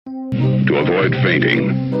To avoid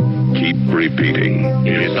fainting, keep repeating.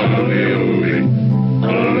 It's only a movie.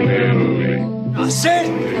 Only a movie.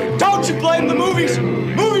 Sid, don't you blame the movies.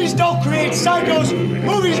 Movies don't create psychos.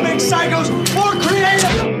 Movies make psychos more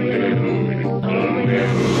creative.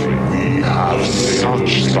 We have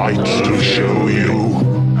such sights to show you.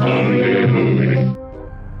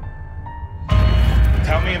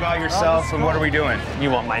 Tell me about yourself and what are we doing? You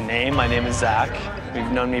want my name? My name is Zach.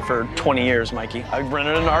 You've known me for 20 years, Mikey. I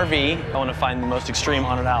rented an RV. I want to find the most extreme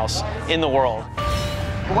haunted house in the world.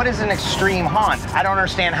 What is an extreme haunt? I don't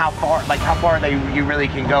understand how far you really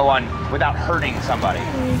can go on without hurting somebody.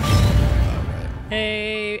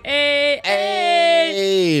 Hey,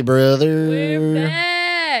 Hey, brother. we're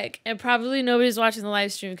back. And probably nobody's watching the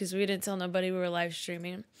live stream because we didn't tell nobody we were live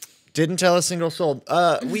streaming. Didn't tell a single soul.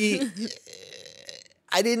 I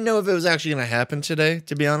didn't know if it was actually going to happen today,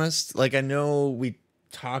 to be honest. Like, I know we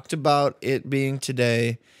talked about it being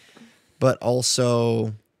today, but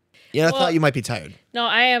also, yeah, I thought you might be tired. No,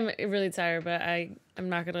 I am really tired, but I'm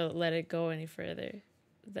not going to let it go any further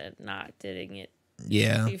than not doing it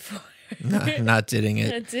Yeah. before. Not diding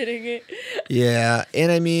it. Not doing it. Yeah.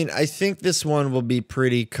 And I mean, I think this one will be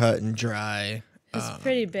pretty cut and dry. It's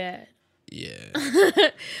pretty bad. Yeah.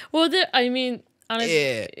 Well, I mean,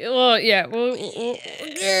 honestly, Yeah. well, yeah, we'll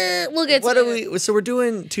get to What it. are we? So we're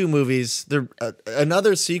doing two movies. They're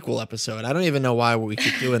another sequel episode. I don't even know why we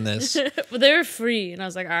keep doing this. But they were free, and I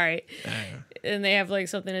was like, all right. And they have like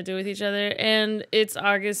something to do with each other. And it's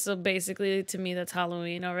August, so basically to me that's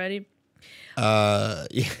Halloween already. Yeah.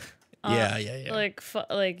 Yeah.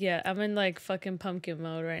 Yeah, I'm in like fucking pumpkin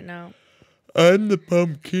mode right now. I'm the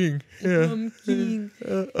pumpkin. Yeah. Pumpkin.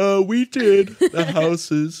 We did the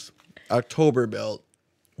houses. October built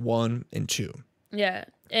 1 and 2. Yeah.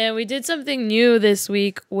 And we did something new this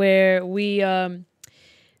week where we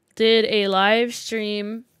did a live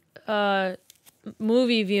stream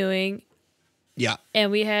movie viewing. Yeah.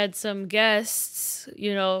 And we had some guests,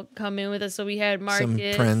 come in with us. So we had Marcus. Some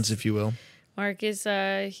friends, if you will. Marcus,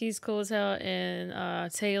 he's cool as hell.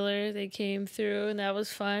 And Taylor, they came through, and that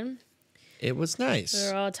was fun. It was nice.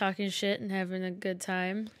 We were all talking shit and having a good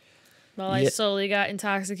time. While I Yeah. slowly got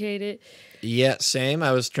intoxicated. Yeah, same.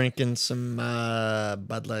 I was drinking some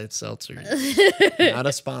Bud Light seltzer. Not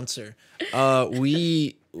a sponsor.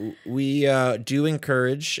 We do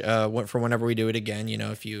encourage for whenever we do it again.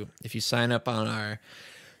 If you sign up on our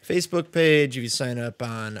Facebook page, if you sign up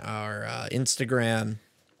on our Instagram,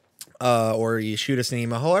 or you shoot us an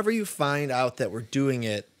email, however you find out that we're doing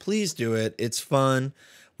it, please do it. It's fun.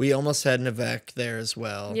 We almost had Navek there as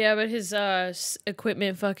well. Yeah, but his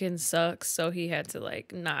equipment fucking sucks, so he had to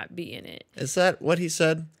like not be in it. Is that what he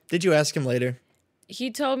said? Did you ask him later? He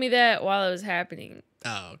told me that while it was happening.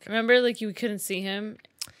 Oh, okay. Remember, like you couldn't see him.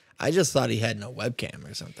 I just thought he had no webcam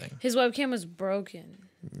or something. His webcam was broken,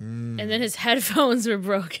 and then his headphones were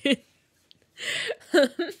broken.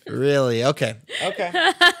 Really? Okay.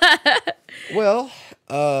 Well,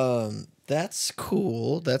 that's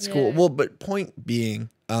cool. That's cool. Yeah. Well, but point being,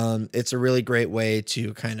 it's a really great way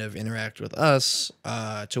to kind of interact with us,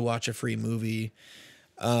 to watch a free movie.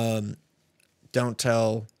 Don't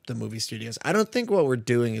tell the movie studios. I don't think what we're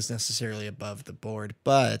doing is necessarily above the board,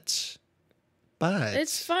 but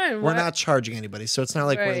It's fun. We're not charging anybody, so it's not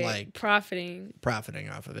like we're like profiting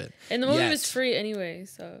off of it. And the movie yet. was free anyway,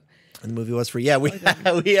 so. And the movie was free. Yeah, we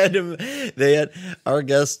had our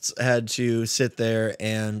guests had to sit there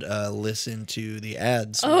and listen to the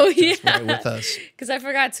ads. Oh yeah, right with us. Because I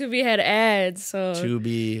forgot Tubi had ads. So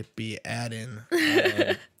Tubi be adding.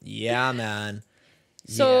 Yeah, man.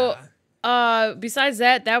 So, yeah. Besides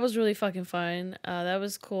that was really fucking fun. That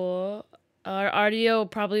was cool. Our audio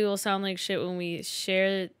probably will sound like shit when we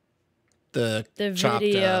share the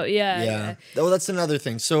video. Yeah. Oh, that's another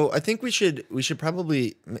thing. So I think we should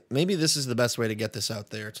probably, maybe this is the best way to get this out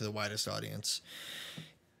there to the widest audience.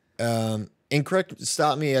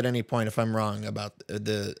 Stop me at any point if I'm wrong about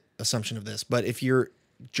the assumption of this, but if you're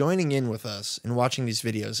joining in with us and watching these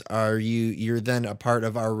videos, you're then a part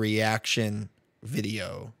of our reaction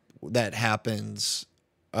video that happens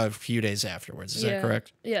a few days afterwards. Is that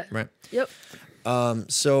correct? Yeah. Right. Yep.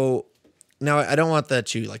 So now I don't want that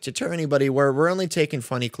to deter anybody. We're only taking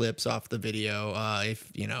funny clips off the video. If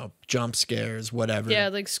jump scares, whatever. Yeah,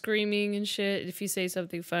 like screaming and shit. If you say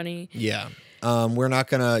something funny. Yeah. We're not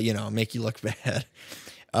gonna make you look bad,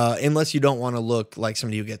 unless you don't want to look like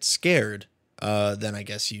somebody who gets scared. Then I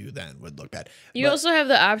guess you then would look bad. You also have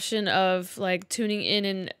the option of like tuning in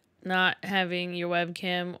and not having your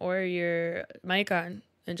webcam or your mic on.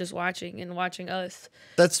 and just watching us.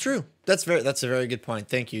 That's true. That's a very good point.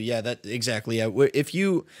 Thank you. Yeah, that exactly. Yeah, if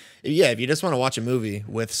you just want to watch a movie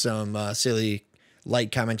with some silly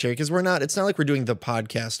light commentary, because it's not like we're doing the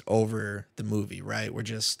podcast over the movie, right? We're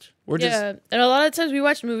just And a lot of times we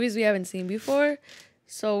watch movies we haven't seen before,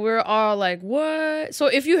 so we're all like, what? So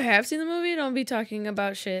if you have seen the movie, don't be talking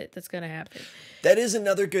about shit that's gonna happen. That is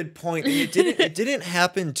another good point. And it didn't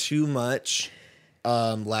happen too much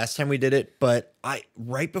last time we did it, but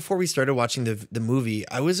right before we started watching the movie,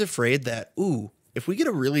 I was afraid that if we get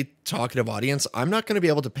a really talkative audience, I'm not going to be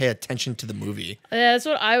able to pay attention to the movie. Yeah, that's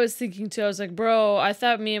what I was thinking too. I was like, bro, I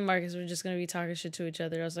thought me and Marcus were just gonna be talking shit to each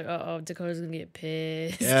other. I was like, Dakota's gonna get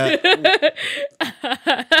pissed. Yeah.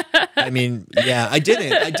 I mean, yeah, I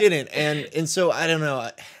didn't, and so I don't know.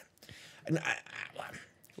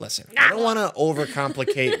 Listen, I don't want to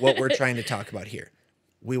overcomplicate what we're trying to talk about here.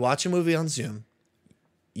 We watch a movie on Zoom.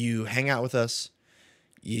 You hang out with us.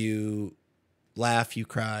 You laugh. You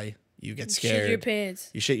cry. You get scared. Shit your pants.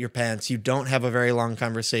 You shit your pants. You don't have a very long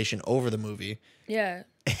conversation over the movie. Yeah.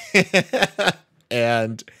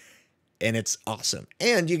 and it's awesome.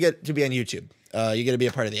 And you get to be on YouTube. You get to be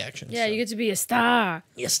a part of the action. Yeah, so. you get to be a star.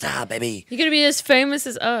 You're a star, baby. You get to be as famous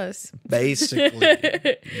as us.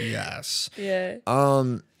 Basically. Yes. Yeah.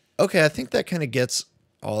 Okay, I think that kind of gets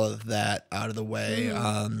all of that out of the way.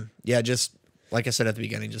 Yeah, just like I said at the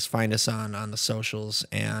beginning, just find us on the socials,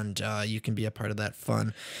 and you can be a part of that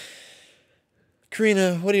fun.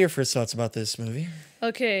 Karina, what are your first thoughts about this movie?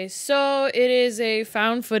 Okay, so it is a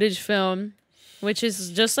found footage film, which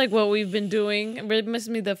is just like what we've been doing. It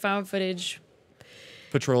must be the found footage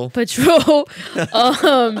Patrol.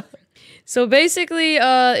 So basically,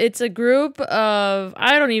 it's a group of,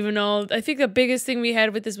 I don't even know. I think the biggest thing we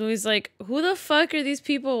had with this movie is like, who the fuck are these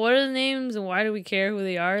people? What are the names and why do we care who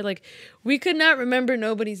they are? Like, we could not remember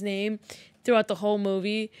nobody's name throughout the whole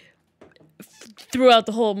movie.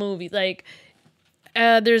 Like,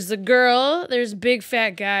 there's a girl, there's a big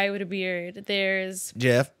fat guy with a beard. There's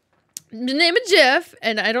Jeff. the name of Jeff,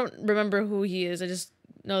 and I don't remember who he is. I just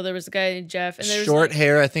know there was a guy named Jeff. And there's Short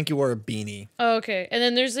hair. I think he wore a beanie. Oh, okay. And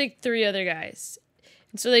then there's like 3 other guys.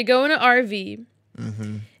 And so they go in an RV,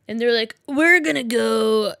 and they're like, we're going to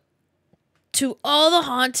go to all the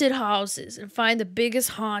haunted houses and find the biggest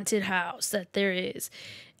haunted house that there is.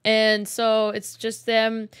 And so it's just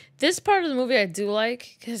them. This part of the movie I do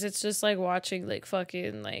like, because it's just like watching like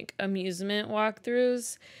fucking like amusement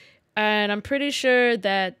walkthroughs. And I'm pretty sure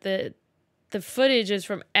that the footage is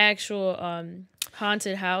from actual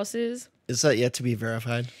haunted houses. Is that yet to be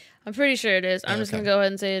verified? I'm pretty sure it is. I'm just gonna go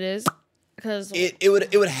ahead and say it is, because It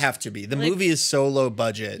would have to be. The movie is so low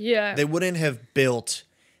budget. Yeah. They wouldn't have built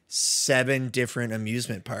 7 different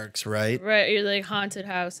amusement parks, right? right, you're like haunted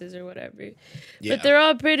houses or whatever. Yeah. But they're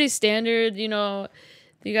all pretty standard. You know,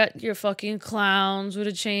 you got your fucking clowns with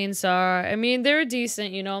a chainsaw. I mean, they're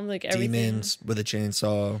decent. You know, like everything. Demons with a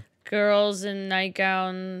chainsaw. Girls in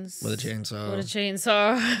nightgowns With a chainsaw. With a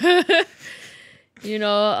chainsaw. You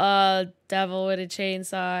know, devil with a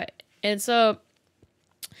chainsaw. And so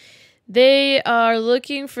they are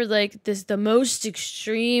looking for like the most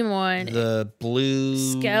extreme one. The blue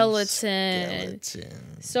skeleton.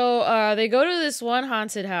 So they go to this one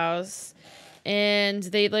haunted house, and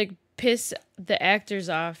they like piss the actors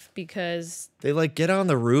off because They like get on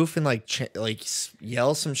the roof and like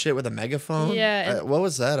yell some shit with a megaphone. Yeah, and what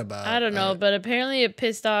was that about? I don't know, but apparently it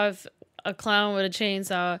pissed off a clown with a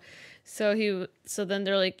chainsaw. So then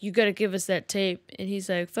they're like, you gotta give us that tape, and he's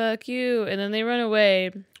like, fuck you, and then they run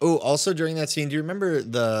away. Oh, also during that scene, do you remember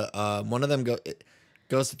the one of them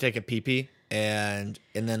goes to take a pee pee, and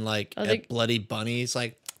then like Bloody Bunny's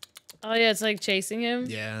like, oh yeah, it's like chasing him.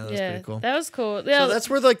 Yeah, that was pretty cool. That was cool. Yeah, so that's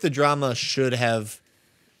where like the drama should have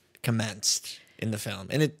commenced in the film,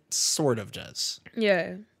 and it sort of does.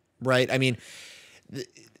 Yeah. Right. I mean,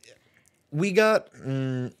 we got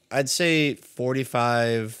I'd say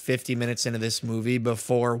 45, 50 minutes into this movie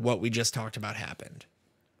before what we just talked about happened,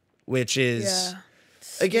 which is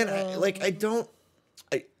again,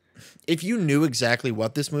 if you knew exactly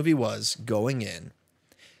what this movie was going in,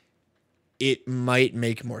 it might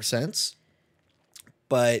make more sense,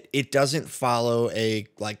 but it doesn't follow a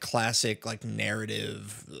like classic like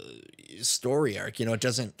narrative story arc. You know, it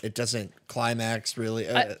doesn't climax really.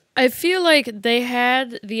 I feel like they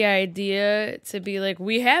had the idea to be like,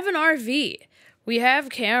 we have an RV, we have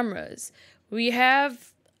cameras, we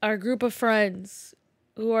have our group of friends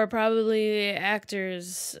who are probably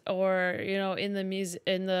actors or, you know, in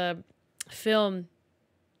the film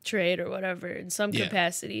trade or whatever in some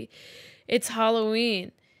capacity. It's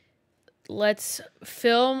Halloween. let's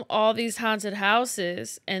film all these haunted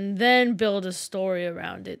houses and then build a story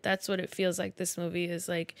around it. That's what it feels like this movie is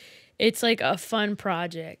like. It's like a fun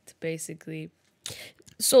project, basically.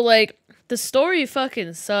 So, like, the story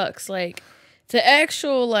fucking sucks. Like, the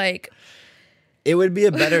actual, like... It would be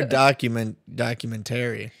a better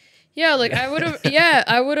documentary. Yeah, like, I would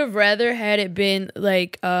have rather had it been,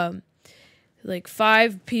 like 5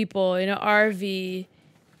 people in an RV,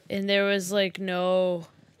 and there was, like, no...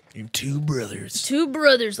 Two brothers.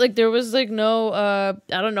 Like, there was, like, no, I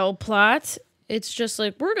don't know, plot. It's just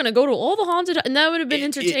like, we're going to go to all the haunted... And that would have been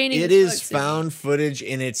entertaining. It is found footage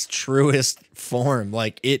in its truest form.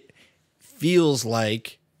 Like, it feels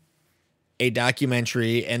like a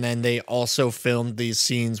documentary, and then they also filmed these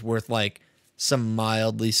scenes with, like, some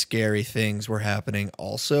mildly scary things were happening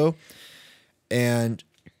also. And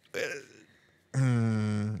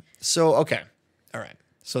so, okay. All right.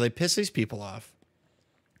 So they piss these people off,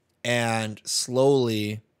 and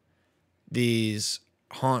slowly these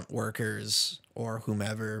haunt workers or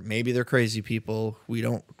whomever, maybe they're crazy people, we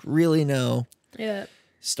don't really know,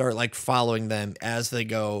 start like following them as they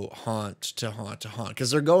go haunt to haunt to haunt,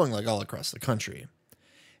 because they're going like all across the country.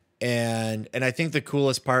 And I think the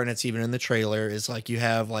coolest part, and it's even in the trailer, is like you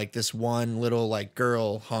have like this one little like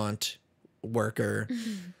girl haunt worker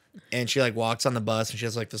and she like walks on the bus and she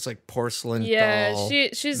has like this like porcelain doll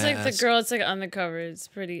she's mask. Like the girl. It's like on the cover. It's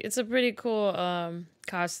a pretty cool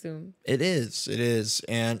costume. It is.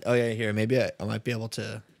 And oh yeah, here, maybe I might be able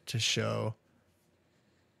to show.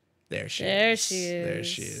 There she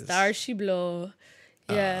is. Starship Blow.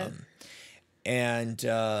 Yeah.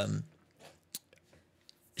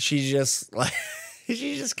 She just like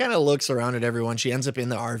she just kind of looks around at everyone. She ends up in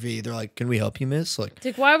the RV. They're like, "Can we help you, miss?" Like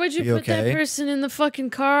why would you put okay? that person in the fucking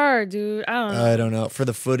car, dude? I don't know. For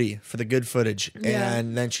the good footage. Yeah.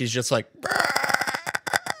 And then she's just like,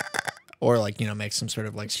 or like, makes some sort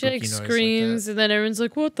of like spooky noise. She like screams, and then everyone's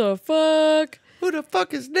like, "What the fuck? Who the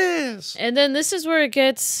fuck is this?" And then this is where it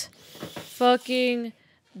gets fucking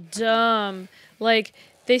dumb. Like,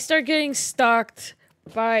 they start getting stalked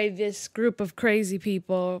by this group of crazy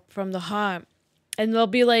people from the haunt, and they'll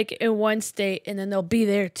be like in one state and then they'll be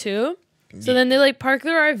there too. So then they like park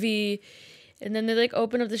their RV, and then they like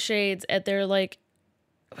open up the shades and they're like,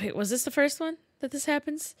 wait, was this the first one that this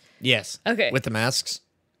happens? Yes. Okay. With the masks?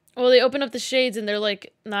 Well, they open up the shades and they're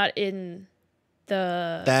like not in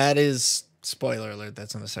the... That is... Spoiler alert,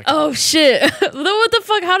 that's on the second one. one. Shit. What the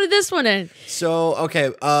fuck? How did this one end? So,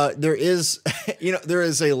 okay, there is, there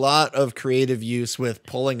is a lot of creative use with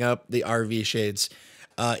pulling up the RV shades.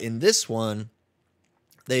 In this one,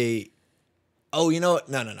 no.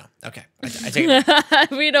 Okay, I take it back.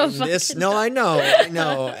 We don't this. No, I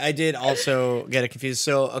know. I did also get it confused.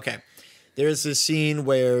 So, okay, there's this scene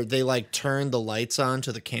where they like turn the lights on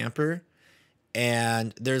to the camper,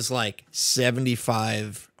 and there's like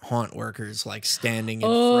 75 haunt workers like standing in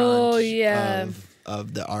front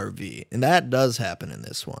of the RV, and that does happen in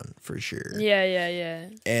this one for sure. Yeah.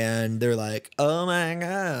 And they're like, "Oh my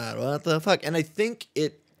god, what the fuck?" And I think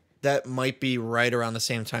that might be right around the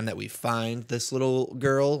same time that we find this little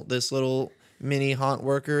girl, this little mini haunt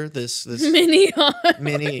worker, this mini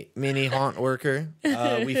haunt worker.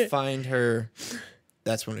 We find her.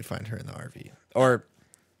 That's when we find her in the RV, or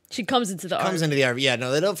she comes into the RV. Yeah,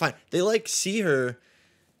 no, they don't find. They like see her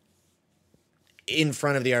in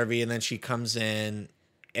front of the RV, and then she comes in,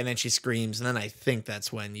 and then she screams, and then I think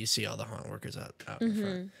that's when you see all the haunt workers out in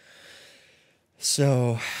front.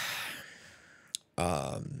 So,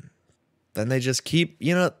 then they just keep,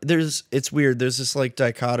 it's weird. There's this like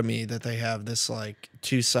dichotomy that they have, this like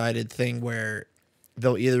two-sided thing where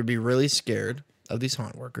they'll either be really scared of these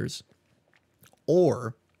haunt workers,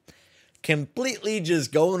 or completely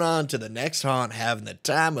just going on to the next haunt, having the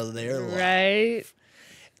time of their life. Right.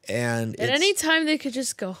 And at any time they could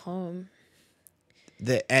just go home.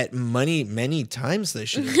 At many times they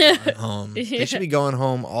should have gone home. Yeah. They should be going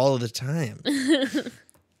home all of the time.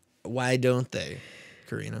 Why don't they,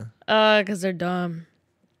 Karina? Because they're dumb.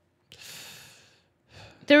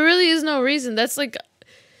 There really is no reason. That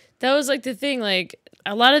was like the thing. Like,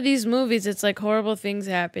 a lot of these movies, it's like horrible things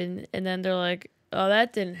happen, and then they're like, "Oh,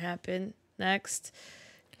 that didn't happen. Next."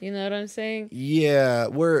 You know what I'm saying? Yeah,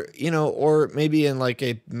 or maybe in like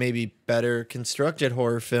a maybe better constructed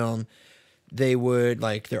horror film, they would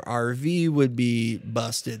like their RV would be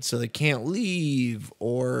busted so they can't leave,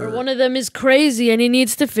 or one of them is crazy and he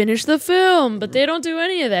needs to finish the film, but they don't do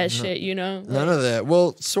any of that shit, None of that.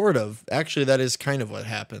 Well, sort of. Actually, that is kind of what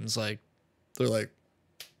happens. Like, they're like,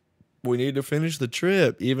 we need to finish the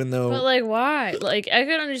trip, even though. But like, why? Like, I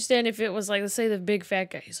could understand if it was like, let's say the big fat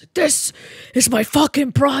guy. He's like, this is my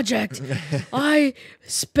fucking project. I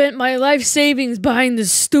spent my life savings buying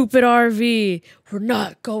this stupid RV. We're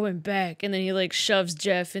not going back. And then he like shoves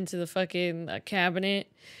Jeff into the fucking cabinet.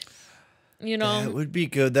 You know, That would be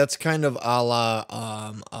good. That's kind of a la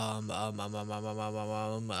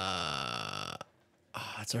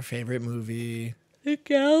it's our favorite movie. the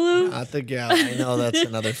Gallows. Not the gal. I know that's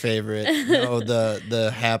another favorite. No,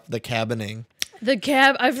 the cabining. The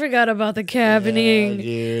cab. I forgot about the cabining.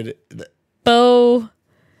 Yeah, dude. Bo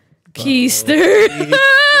Keister.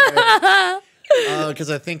 Because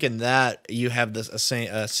I think in that you have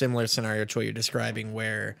a similar scenario to what you're describing,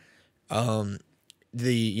 where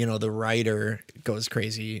the writer goes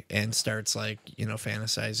crazy and starts like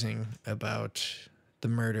fantasizing about the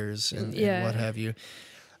murders and what have you.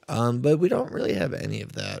 But we don't really have any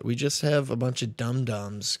of that. We just have a bunch of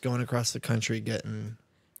dum-dums going across the country getting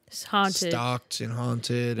It's haunted. stalked and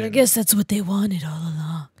haunted. I And guess that's what they wanted all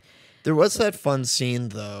along. there was that fun scene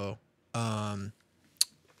though,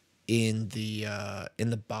 in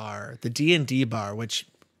the bar, the D&D bar, which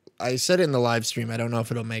I said it in the live stream. I don't know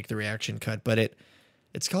if it'll make the reaction cut, but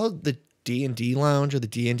it's called the D&D lounge or the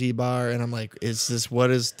D&D bar, and I'm like,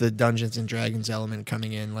 what is the Dungeons and Dragons element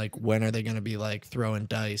coming in? Like, when are they going to be like throwing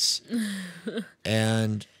dice?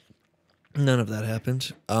 And none of that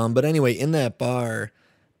happened. But anyway, in that bar,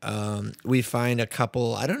 we find a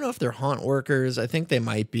couple. I don't know if they're haunt workers. I think they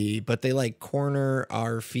might be, but they like corner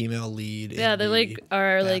our female lead. Yeah, in they the like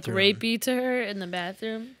are like bathroom. rapey to her in the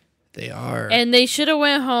bathroom. They are. And they should have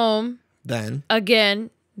went home then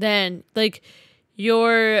again. Then like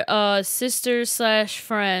your sister /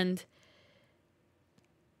 friend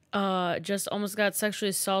just almost got sexually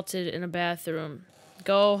assaulted in a bathroom.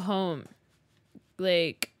 Go home.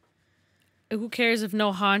 Like, who cares if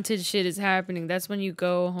no haunted shit is happening? That's when you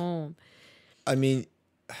go home. I mean,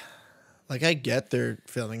 like, I get they're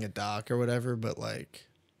filming a doc or whatever, but like,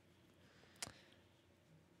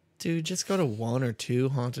 dude, just go to 1 or 2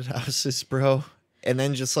 haunted houses, bro. And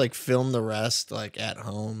then just like film the rest like at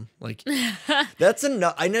home. Like, that's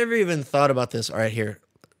enough. I never even thought about this. All right, here,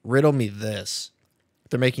 riddle me this.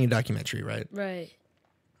 They're making a documentary, right? Right.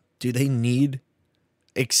 Do they need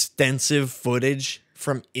extensive footage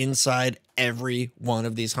from inside every one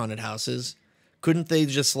of these haunted houses? Couldn't they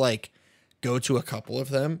just like go to a couple of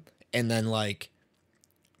them and then like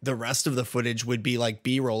the rest of the footage would be like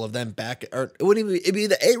B-roll of them back, or it wouldn't even, it'd be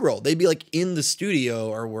the A-roll. They'd be like in the studio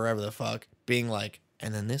or wherever the fuck being like,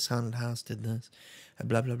 and then this haunted house did this and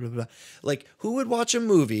blah, blah, blah, blah. Like, who would watch a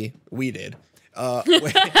movie? We did.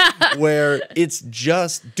 Where it's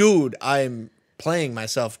just, dude, I'm playing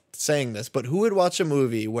myself saying this, but who would watch a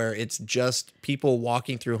movie where it's just people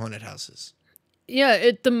walking through haunted houses? Yeah,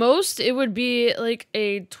 at the most, it would be like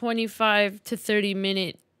a 25 to 30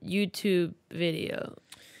 minute YouTube video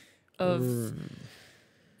of, who's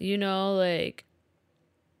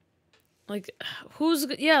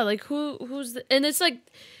the, and it's like,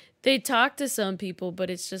 they talk to some people, but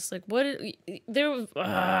it's just like, Who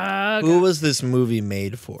was this movie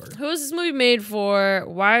made for? Who is this movie made for?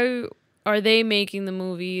 Why are they making the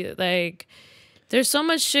movie? Like, there's so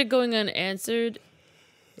much shit going unanswered.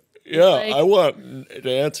 Yeah, like, I want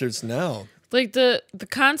the answers now. Like, the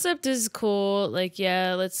concept is cool. Like,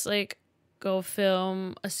 yeah, let's like go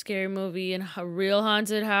film a scary movie in real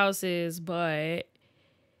haunted houses, but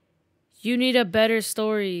you need a better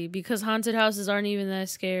story because haunted houses aren't even that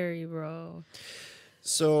scary, bro.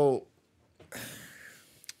 So,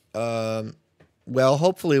 well,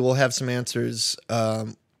 hopefully we'll have some answers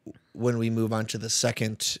when we move on to the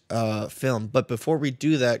second film. But before we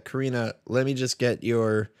do that, Karina, let me just get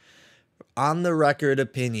your on-the-record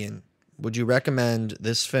opinion. Would you recommend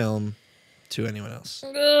this film to anyone else?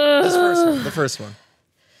 The first one.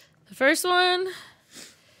 The first one?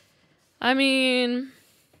 I mean,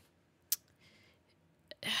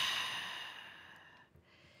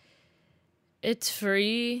 it's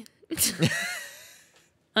free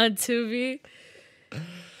on Tubi,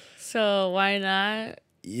 so why not?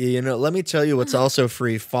 You know, let me tell you what's also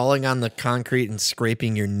free. Falling on the concrete and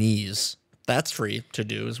scraping your knees. That's free to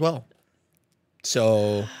do as well.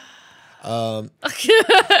 So, Okay.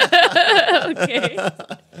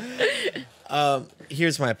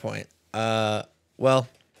 here's my point. Well,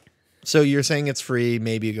 so you're saying it's free.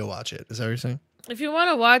 Maybe you go watch it. Is that what you're saying? If you want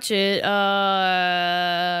to watch it,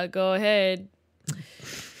 go ahead.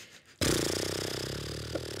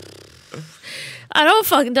 Don't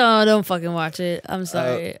fucking watch it. I'm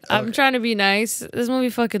sorry. Okay. I'm trying to be nice. This movie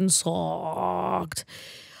fucking sucked.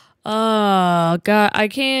 Oh God, I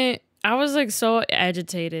can't. I was like so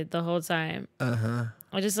agitated the whole time. Uh-huh.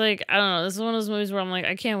 I just like, I don't know. This is one of those movies where I'm like,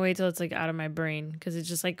 I can't wait till it's like out of my brain because it's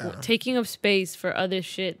just like taking up space for other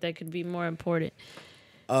shit that could be more important.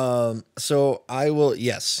 So I will,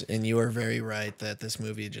 yes, and you are very right that this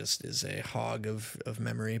movie just is a hog of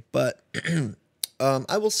memory. But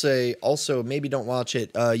I will say also, maybe don't watch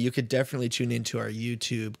it. You could definitely tune into our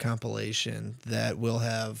YouTube compilation that will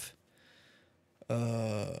have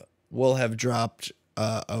dropped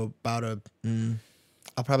about a.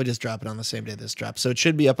 I'll probably just drop it on the same day this drops. So it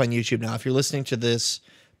should be up on YouTube now. If you're listening to this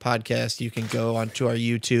podcast, you can go onto our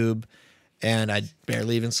YouTube. And I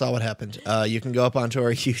barely even saw what happened. You can go up onto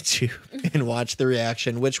our YouTube and watch the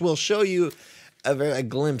reaction, which will show you a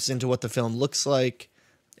glimpse into what the film looks like,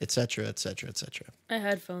 etc., etc., etc. My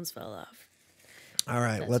headphones fell off. All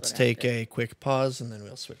right, That's let's what take happened. a quick pause, and then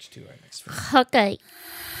we'll switch to our next film. Okay.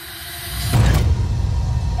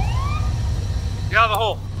 Get out of the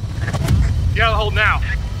hole. Get out of the hole now.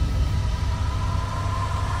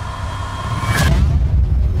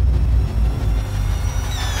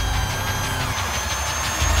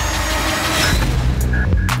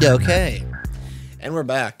 Okay, and we're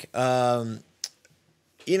back.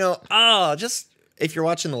 Just if you're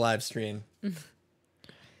watching the live stream,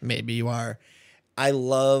 maybe you are. I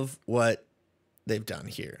love what they've done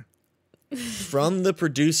here. From the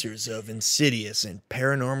producers of Insidious and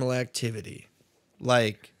Paranormal Activity.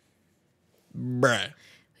 Like, bruh.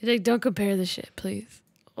 Like, don't compare the shit, please.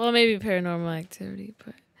 Well, maybe Paranormal Activity,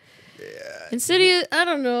 but Insidious, I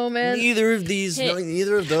don't know, man. Neither of these, Hey.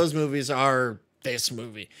 neither of those movies are this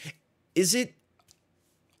movie. Is it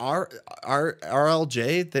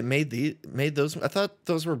RLJ that made those? I thought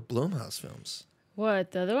those were Blumhouse films. What,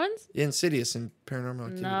 the other ones? Insidious and Paranormal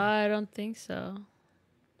Activity. No, I don't think so.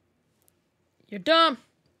 You're dumb.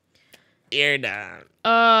 You're done.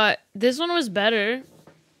 This one was better.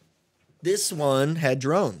 This one had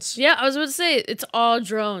drones. Yeah, I was about to say, it's all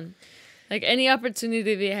drone. Like, any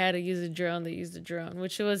opportunity they had to use a drone, they used a drone,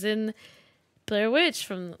 which was in Blair Witch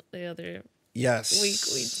from the other Yes.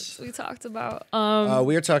 week we talked about.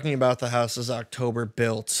 We are talking about the houses October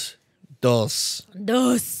built. Dos.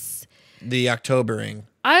 The Octobering.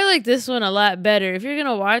 I like this one a lot better. If you're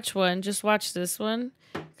gonna watch one, just watch this one.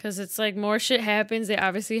 Because it's like more shit happens. They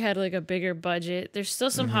obviously had like a bigger budget. There's still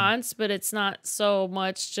some haunts, but it's not so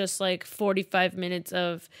much just like 45 minutes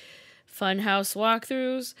of funhouse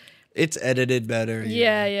walkthroughs. It's edited better.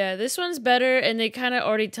 Yeah. This one's better, and they kind of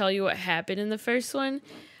already tell you what happened in the first one.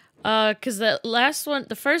 Because the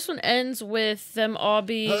first one ends with them all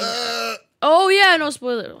being. Oh yeah, no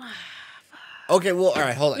spoiler. Okay, well, all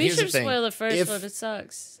right, hold on. We Here's the should thing. spoil the first one. It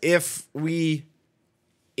sucks.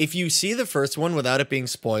 If you see the first one without it being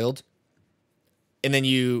spoiled, and then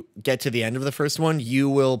you get to the end of the first one, you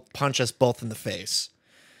will punch us both in the face.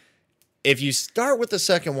 If you start with the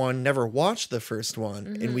second one, never watch the first one,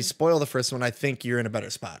 and we spoil the first one, I think you're in a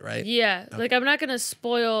better spot, right? Yeah, like I'm not gonna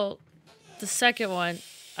spoil the second one.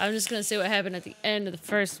 I'm just gonna say what happened at the end of the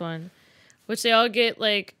first one, which they all get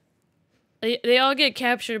like, they all get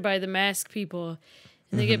captured by the masked people,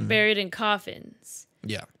 and they get buried in coffins.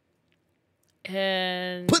 Yeah.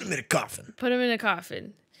 And Put him in a coffin. Put them in a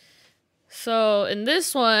coffin. So in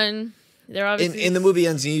this one, they're obviously In the movie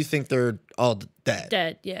ends, and you think they're all dead.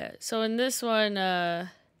 dead. Yeah. So in this one,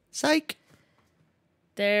 Psych.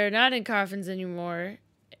 they're not in coffins anymore,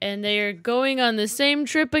 and they are going on the same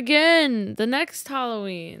trip again the next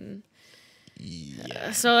Halloween.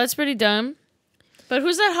 Yeah. So that's pretty dumb. But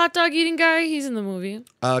who's that hot dog eating guy? He's in the movie.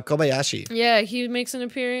 Kobayashi. Yeah, he makes an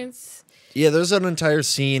appearance. Yeah, there's an entire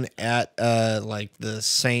scene at like the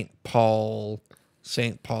St. Paul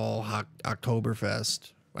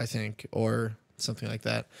Oktoberfest, I think, or something like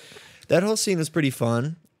that. That whole scene was pretty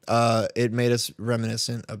fun. It made us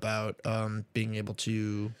reminiscent about being able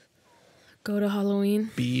to Go to Halloween.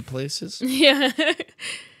 be places. Yeah.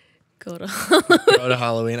 Go to Go to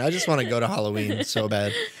Halloween. I just want to go to Halloween so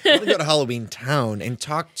bad. I want to go to Halloween Town and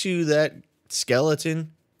talk to that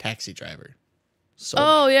skeleton taxi driver. So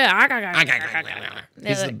Oh yeah.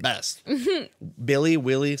 he's the best. Billy,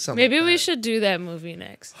 Willie, something. Maybe like we that. should do that movie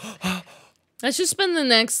next. Let's just spend the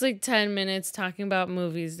next like 10 minutes talking about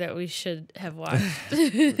movies that we should have watched.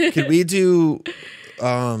 Could we do?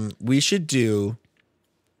 We should do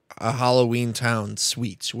a Halloween Town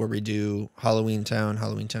suite where we do Halloween Town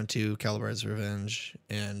 2, Calabar's Revenge,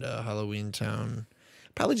 and Halloween Town.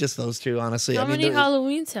 Probably just those two, honestly. How many there-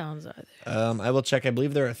 Halloween towns are there? I will check. I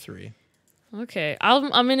believe there are 3. Okay,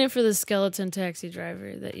 I'm in it for the skeleton taxi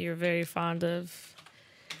driver that you're very fond of.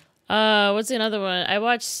 What's another one? I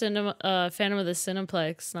watched Phantom of the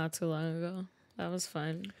Cineplex not too long ago. That was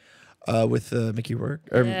fun. with Mickey Rourke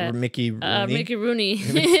or Yeah. Mickey Rooney. Mickey Rooney.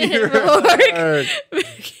 Rourke.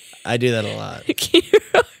 I do that a lot. Mickey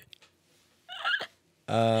Rourke.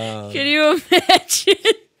 Can you imagine?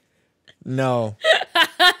 No.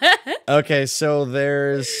 Okay, so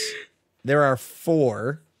there are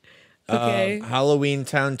 4. Okay. Halloween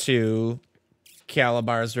Town 2,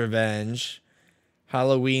 Calabar's Revenge,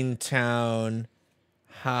 Halloween Town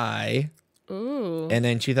High, Ooh. and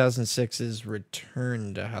then 2006's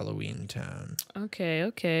Return to Halloween Town.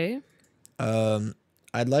 Okay.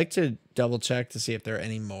 I'd like to double check to see if there are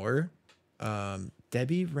any more.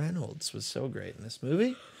 Debbie Reynolds was so great in this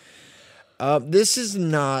movie. This is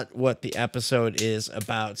not what the episode is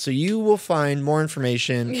about. So you will find more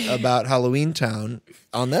information about Halloween Town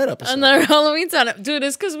on that episode. Another Halloween Town. Dude,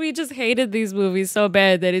 it's because we just hated these movies so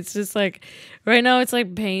bad that it's just like, right now it's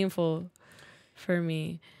like painful for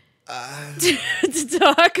me to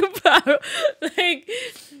talk about. Like,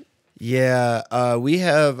 yeah, we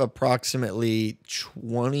have approximately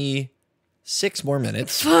 26 more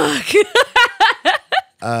minutes. fuck.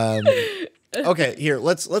 Okay,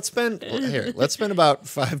 let's spend about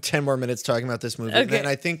 5-10 more minutes talking about this movie. Okay. And then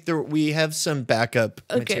I think we have some backup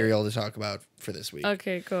material to talk about for this week.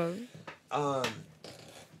 Okay, cool.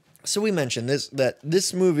 So we mentioned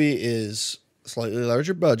this movie is slightly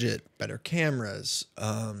larger budget, better cameras,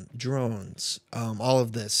 drones, all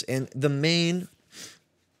of this. And the main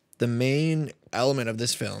element of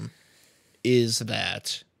this film is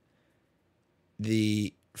that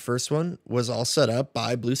the first one was all set up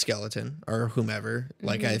by Blue Skeleton or whomever.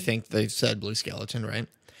 Like, I think they said Blue Skeleton, right?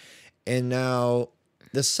 And now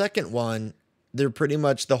the second one, they're pretty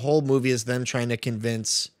much, the whole movie is them trying to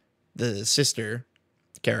convince the sister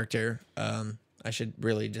character. I should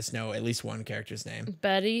really just know at least one character's name.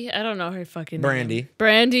 Betty? I don't know her fucking Brandy. name.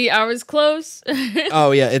 Brandy. I was close.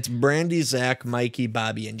 Oh, yeah. It's Brandy, Zach, Mikey,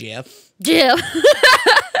 Bobby, and Jeff. Jill.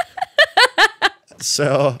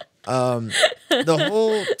 So, the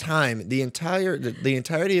whole time, the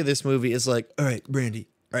entirety of this movie is like, all right, Brandy,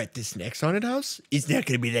 all right, this next haunted house is not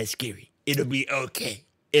going to be that scary. It'll be okay.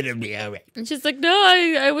 It'll be all right. And she's like, no,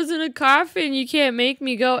 I was in a coffin. You can't make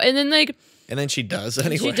me go. And then, like, And then she does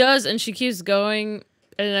anyway. she does, and she keeps going.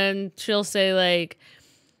 And then she'll say, like,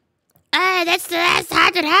 that's the last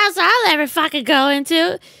haunted house I'll ever fucking go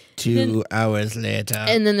into. 2 hours later.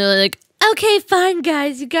 And then they're like, okay, fine,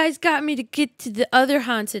 guys. You guys got me to get to the other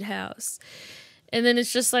haunted house. And then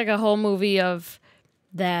it's just like a whole movie of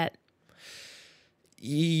that.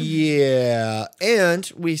 Yeah,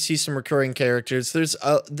 and we see some recurring characters. There's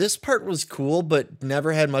this part was cool, but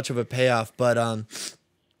never had much of a payoff. But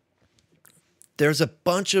there's a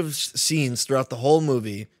bunch of scenes throughout the whole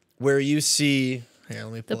movie where you see. Here,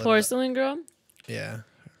 let me pull The it porcelain girl? up. Yeah,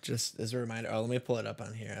 just as a reminder. Oh, let me pull it up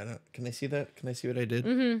on here. I don't. Can they see that? Can they see what I did?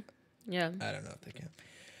 Yeah. I don't know if they can.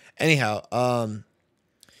 Anyhow,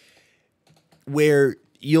 where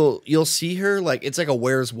you'll see her, like, it's like a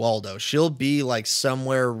Where's Waldo. She'll be like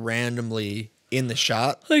somewhere randomly in the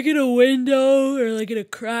shot, Like in a window or like in a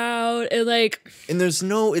crowd. And like, and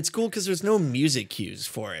it's cool because there's no music cues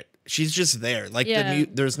for it. She's just there. Like, Yeah.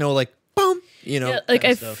 there's no like boom, yeah, like kind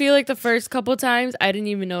I of stuff. feel like the first couple times I didn't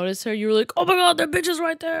even notice her. You were like, oh my God, that bitch is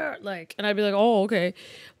right there. Like, and I'd be like, oh, okay.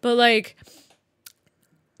 But like,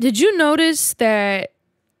 did you notice that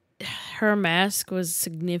her mask was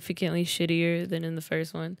significantly shittier than in the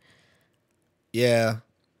first one? Yeah,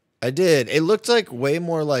 I did. It looked like way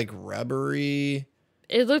more like rubbery.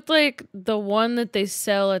 It looked like the one that they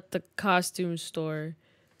sell at the costume store.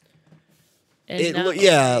 And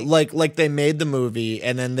not like they made the movie,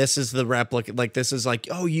 and then this is the replica. Like, this is like,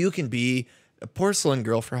 oh, you can be a porcelain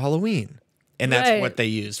girl for Halloween, and that's Right. what they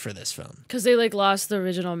used for this film. because they like lost the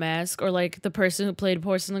original mask, or like the person who played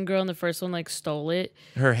Porcelain Girl in the first one like stole it.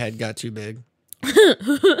 Her head got too big.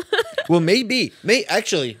 Well,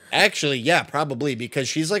 actually, yeah, probably, because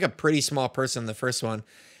she's like a pretty small person in the first one.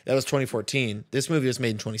 That was 2014. This movie was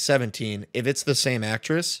made in 2017. If it's the same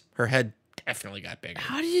actress, her head definitely got bigger.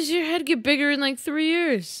 How does your head get bigger in like 3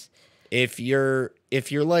 years? If you're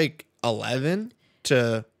like 11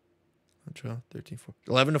 to 12, 13, 14,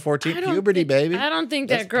 11 to 14, puberty, baby. I don't think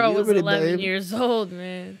That's that girl was puberty, 11 babe. years old,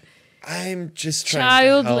 man. I'm just trying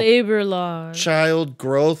Child to help. labor laws. Child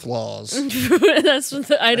growth laws. That's what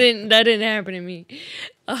that didn't happen to me.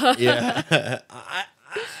 Yeah.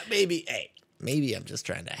 Maybe I'm just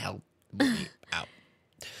trying to help me out.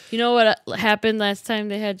 You know what happened last time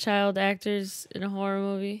they had child actors in a horror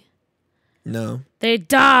movie? No. They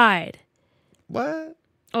died. What?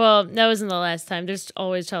 Well, that wasn't the last time. There's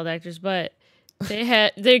always child actors, but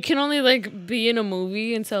they can only like be in a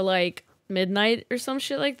movie until like midnight or some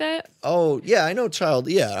shit like that. Oh yeah, I know child.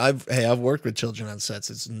 Yeah, I've worked with children on sets.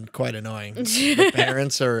 It's quite annoying. The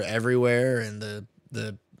parents are everywhere, and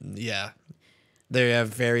the yeah, they have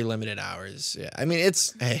very limited hours. Yeah, I mean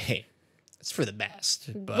it's for the best.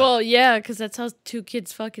 But Well, yeah, because that's how 2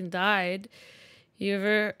 kids fucking died. You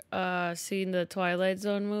ever seen the Twilight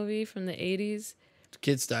Zone movie from the 80s?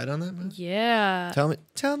 kids died on that movie. Yeah.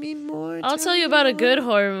 Tell me more. I'll tell you about a good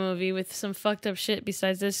horror movie with some fucked up shit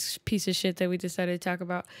besides this piece of shit that we decided to talk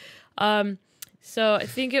about. So I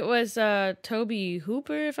think it was Toby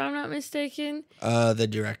Hooper, if I'm not mistaken. The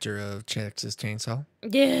director of Texas Chainsaw.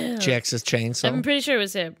 Yeah. Texas Chainsaw. I'm pretty sure it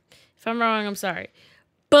was him. If I'm wrong, I'm sorry.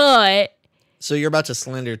 But So you're about to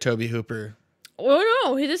slander Toby Hooper. oh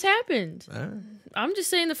no, this happened. All right. I'm just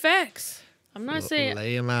saying the facts. I'm not saying.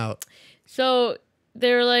 Lay him out. So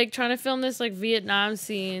they were like trying to film this like Vietnam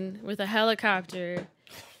scene with a helicopter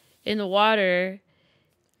in the water,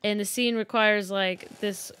 and the scene requires like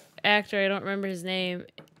this actor, I don't remember his name,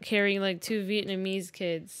 carrying like 2 Vietnamese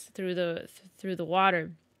kids through the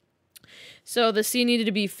water. So the scene needed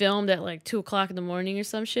to be filmed at like 2:00 in the morning or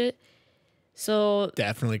some shit. So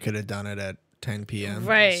Definitely could have done it at 10 p.m.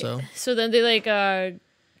 right. Also. So then they like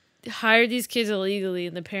hired these kids illegally,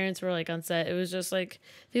 and the parents were like on set. It was just like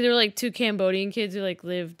I think there were like 2 Cambodian kids who like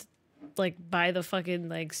lived like by the fucking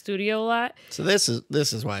like studio lot. So this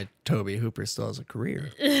is why Toby Hooper still has a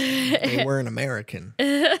career. They weren't American.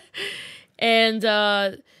 And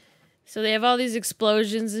so they have all these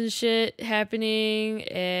explosions and shit happening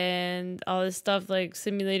and all this stuff like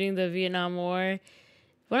simulating the Vietnam War.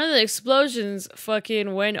 One of the explosions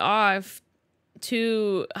fucking went off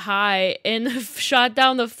too high and shot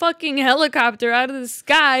down the fucking helicopter out of the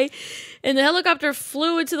sky, and the helicopter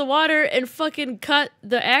flew into the water and fucking cut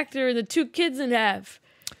the actor and the 2 kids in half.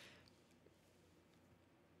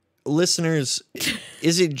 Listeners,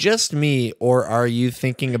 is it just me, or are you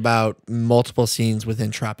thinking about multiple scenes within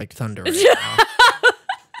Tropic Thunder right now?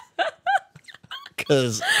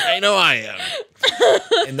 Because I know I am.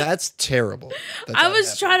 And that's terrible. I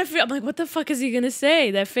was trying to figure. I'm like, what the fuck is he gonna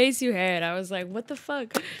say? That face you had. I was like, what the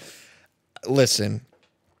fuck? Listen,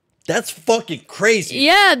 that's fucking crazy.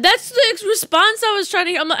 Yeah, that's the response I was trying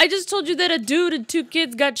to hear. I just told you that a dude and 2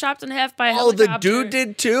 kids got chopped in half by a helicopter. Oh, the dude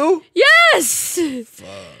did too? Yes. Fuck.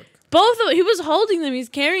 Both of he was holding them. He's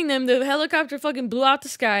carrying them. The helicopter fucking blew out the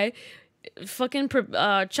sky. Fucking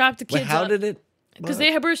chopped the kids. Wait, how up. did it? Because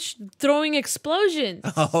they were throwing explosions.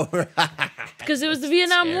 Oh, right. Because it was the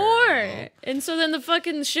Vietnam War. And so then the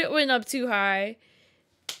fucking shit went up too high.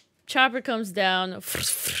 Chopper comes down.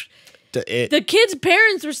 The kids'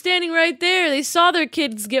 parents were standing right there. They saw their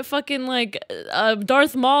kids get fucking like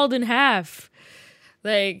Darth Mauled in half.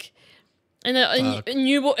 Like, and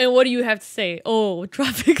what do you have to say? Oh,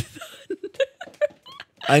 Tropic Thunder.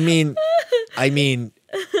 I mean,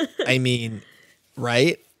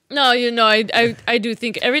 right? No, I do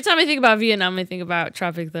think every time I think about Vietnam, I think about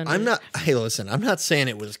Tropic Thunder. Hey, listen, I'm not saying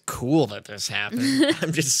it was cool that this happened.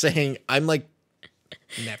 I'm just saying, I'm like,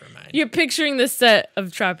 never mind. You're picturing the set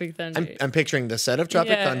of Tropic Thunder. I'm picturing the set of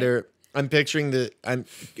Tropic Thunder. I'm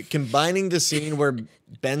combining the scene where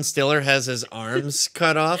Ben Stiller has his arms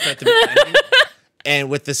cut off at the beginning, and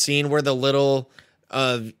with the scene where the little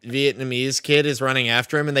Vietnamese kid is running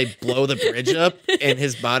after him, and they blow the bridge up, and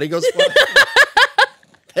his body goes flying.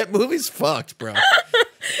 That movie's fucked, bro.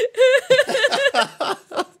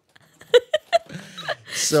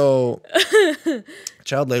 So,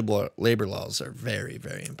 child labor laws are very,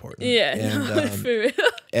 very important. Yeah, and, for real.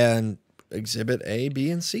 And Exhibit A, B,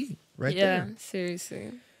 and C, right there. Yeah,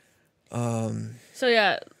 seriously. So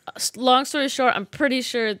yeah, long story short, I'm pretty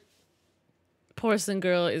sure Porcelain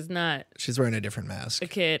Girl is not She's wearing a different mask. a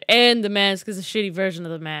kid, and the mask is a shitty version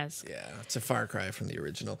of the mask. Yeah, it's a far cry from the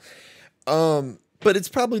original. But it's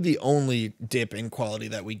probably the only dip in quality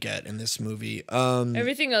that we get in this movie.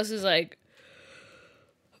 Everything else is like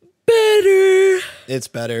better. It's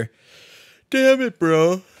better. Damn it,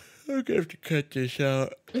 bro. I'm gonna have to cut this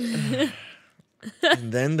out. And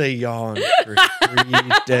then they yawn for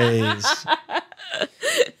 3 days.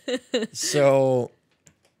 So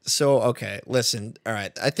okay, listen. All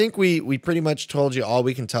right. I think we pretty much told you all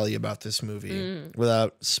we can tell you about this movie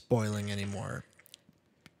without spoiling anymore.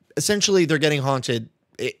 Essentially, they're getting haunted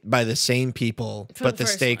by the same people, but the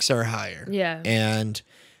stakes are higher. Yeah. And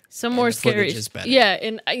some more scary. Is better. Yeah,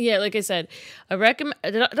 and like I said, I recommend.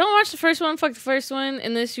 Don't watch the first one. Fuck the first one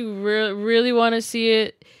unless you really want to see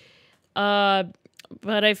it. But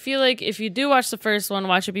I feel like if you do watch the first one,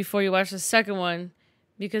 watch it before you watch the second one,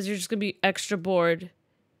 because you're just gonna be extra bored,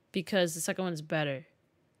 because the second one's better,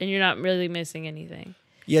 and you're not really missing anything.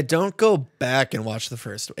 Yeah, don't go back and watch the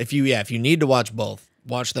first. If you need to watch both,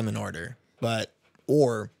 watch them in order.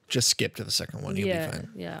 Or just skip to the second one. You'll be fine.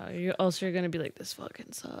 Yeah. You're gonna be like, this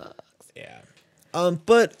fucking sucks. Yeah.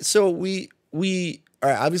 But so we all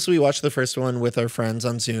right, obviously we watched the first one with our friends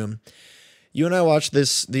on Zoom. You and I watched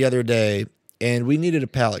this the other day, and we needed a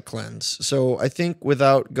palate cleanse. So I think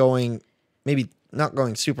without maybe not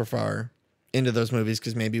going super far into those movies,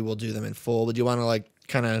 because maybe we'll do them in full. Would you want to like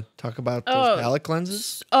kind of talk about those palate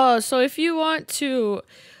cleanses? So if you want to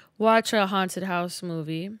watch a haunted house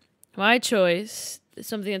movie, my choice,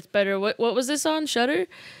 something that's better. What was this on Shudder?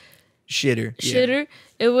 Shitter. Shitter.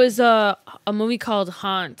 It was a movie called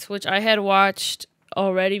Haunt, which I had watched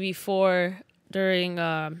already before during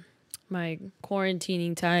my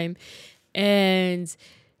quarantining time, and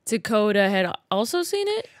Dakota had also seen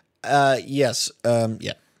it. Yes.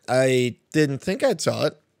 Yeah. I didn't think I saw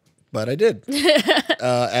it, but I did.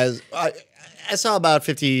 As I saw about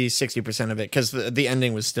 50-60% of it because the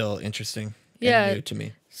ending was still interesting. And new to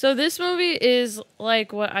me. So this movie is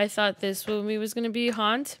like what I thought this movie was going to be,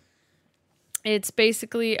 Haunt. It's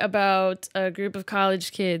basically about a group of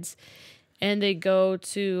college kids, and they go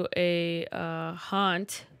to a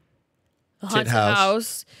haunted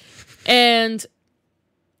house, and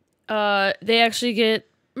they actually get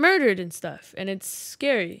murdered and stuff, and it's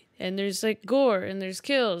scary, and there's like gore, and there's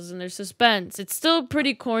kills, and there's suspense. It's still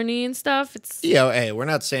pretty corny and stuff. It's hey, we're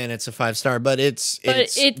not saying it's a 5-star, but it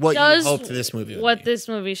what you hoped this movie would be. This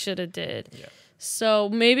movie should have did. Yeah. So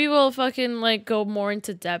maybe we'll fucking like go more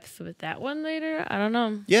into depth with that one later. I don't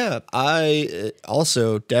know. Yeah, I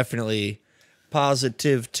also definitely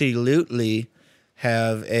positively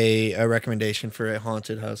have a recommendation for a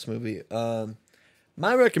haunted house movie.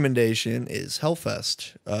 My recommendation is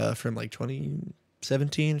Hellfest from like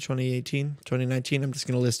 2017, 2018, 2019. I'm just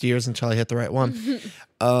going to list years until I hit the right one.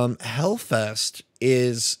 Hellfest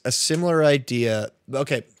is a similar idea.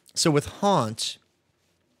 Okay, so with Haunt,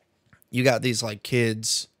 you got these like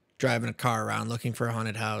kids driving a car around looking for a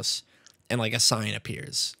haunted house, and like a sign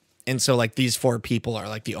appears. And so like these 4 people are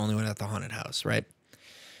like the only one at the haunted house, right?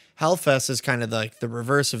 Hellfest is kind of like the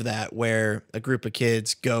reverse of that, where a group of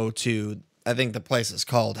kids go to, I think the place is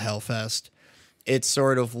called Hellfest. It's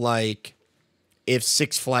sort of like if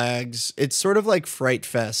Six Flags, it's sort of like Fright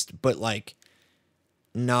Fest, but like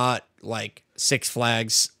not like Six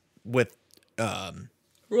Flags with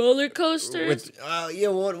roller coasters. With how do I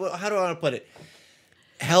want to put it?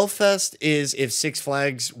 Hellfest is if Six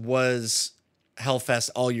Flags was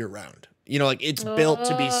Hellfest all year round. You know, like it's built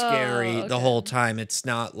to be scary the whole time. It's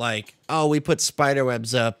not like, oh, we put spider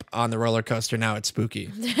webs up on the roller coaster, now it's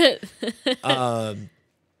spooky.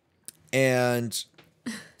 And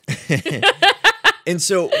and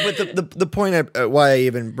so, but the point why I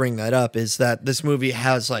even bring that up is that this movie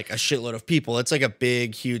has like a shitload of people. It's like a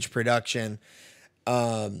big, huge production.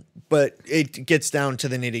 But it gets down to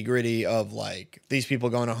the nitty gritty of like these people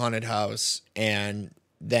go in a haunted house, and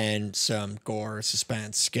then some gore,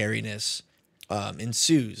 suspense, scariness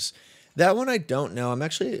ensues. That one I don't know.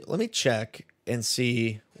 Let me check and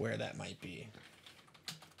see where that might be.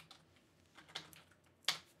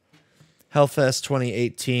 Hellfest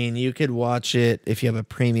 2018. You could watch it if you have a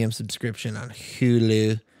premium subscription on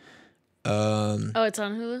Hulu. It's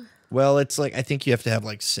on Hulu? Well, it's like, I think you have to have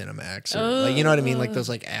like Cinemax or like, you know what I mean? Like those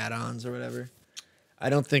like add-ons or whatever. I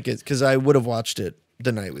don't think it's, because I would have watched it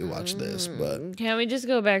the night we watched this, but. Can't we just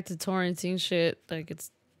go back to torrenting shit like it's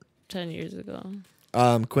 10 years ago?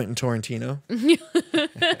 Quentin Tarantino.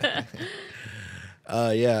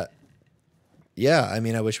 Yeah. Yeah, I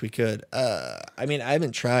mean, I wish we could. I mean, I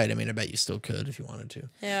haven't tried. I mean, I bet you still could if you wanted to.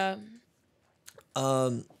 Yeah.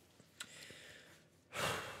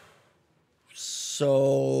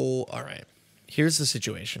 So, all right. Here's the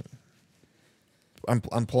situation.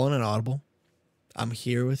 I'm pulling an audible. I'm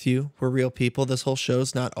here with you. We're real people. This whole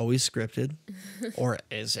show's not always scripted. Or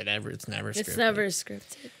is it ever? It's never scripted. It's never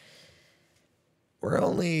scripted.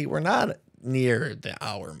 We're not near the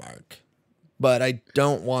hour mark. But I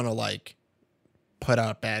don't want to like put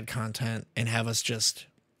out bad content and have us just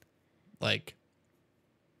like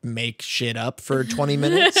make shit up for 20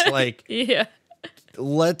 minutes. Like, yeah.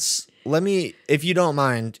 Let me, if you don't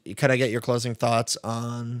mind, could I get your closing thoughts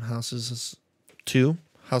on Houses 2?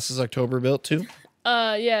 Houses October Built 2?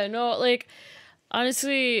 Yeah, no, like,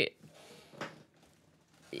 honestly,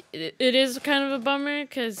 it is kind of a bummer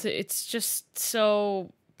because it's just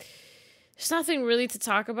so, there's nothing really to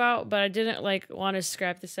talk about, but I didn't, like, want to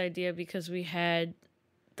scrap this idea because we had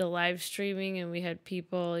the live streaming and we had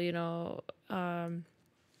people, you know,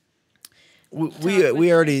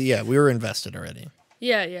 we already, yeah, we were invested already.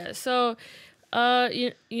 Yeah. So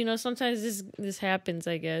You know, sometimes this happens,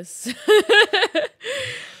 I guess.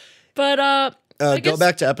 But I Go guess,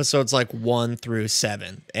 back to episodes like 1 through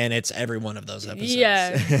 7, and it's every one of those episodes.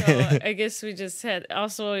 Yeah. So I guess we just had.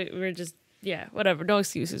 Also, we're just whatever. No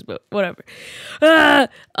excuses, but whatever. Would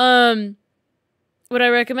I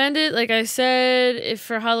recommend it? Like I said, if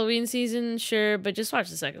for Halloween season, sure, but just watch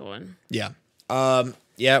the second one. Yeah.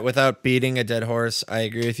 Yeah, without beating a dead horse, I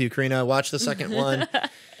agree with you, Karina. Watch the second one.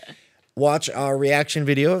 Watch our reaction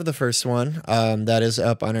video of the first one. That is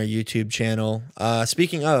up on our YouTube channel.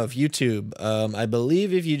 Speaking of YouTube, I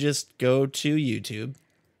believe if you just go to YouTube,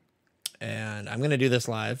 and I'm going to do this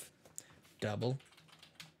live. Double.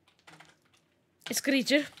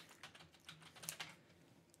 Screecher.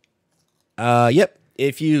 Yep.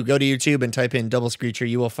 If you go to YouTube and type in Double Screecher,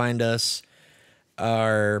 you will find us.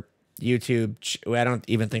 Our YouTube. I don't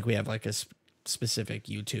even think we have like a specific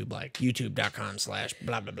YouTube, like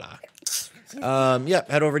youtube.com/blah, blah, blah. Yeah,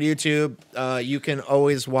 head over to YouTube. You can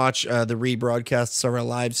always watch the rebroadcasts of our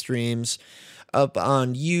live streams up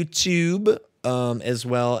on YouTube, as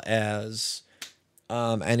well as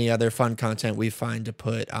any other fun content we find to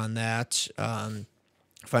put on that.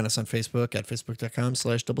 Find us on Facebook at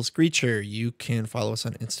facebook.com/Double Screecher. You can follow us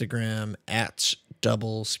on Instagram at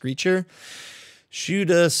Double Screecher.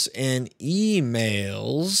 Shoot us an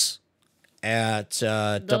emails at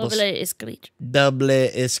Double Screecher.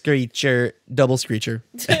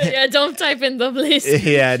 Yeah, don't type in double Screecher.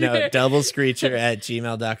 Yeah, no, Double Screecher at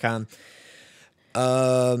gmail.com.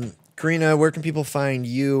 Karina, where can people find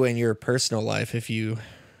you and your personal life if you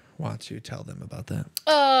want to tell them about that?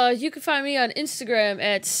 You can find me on Instagram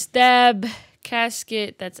at Stab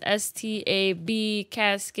Casket. That's STAB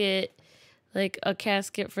Casket, like a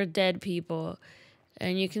casket for dead people.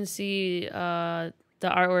 And you can see the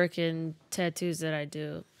artwork and tattoos that I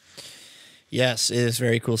do. Yes, it is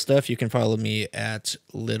very cool stuff. You can follow me at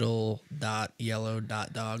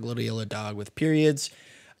little.yellow.dog, little yellow dog with periods.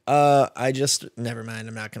 Never mind.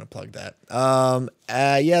 I'm not going to plug that.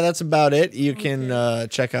 Yeah, that's about it. You can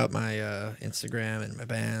check out my Instagram and my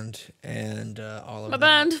band and all of that.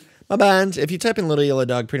 My band. If you type in Little Yellow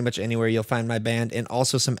Dog pretty much anywhere, you'll find my band and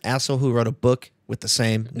also some asshole who wrote a book with the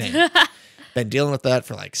same name. Been dealing with that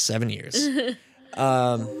for like 7 years.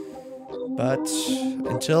 But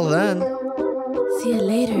until then. See you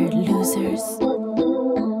later, losers.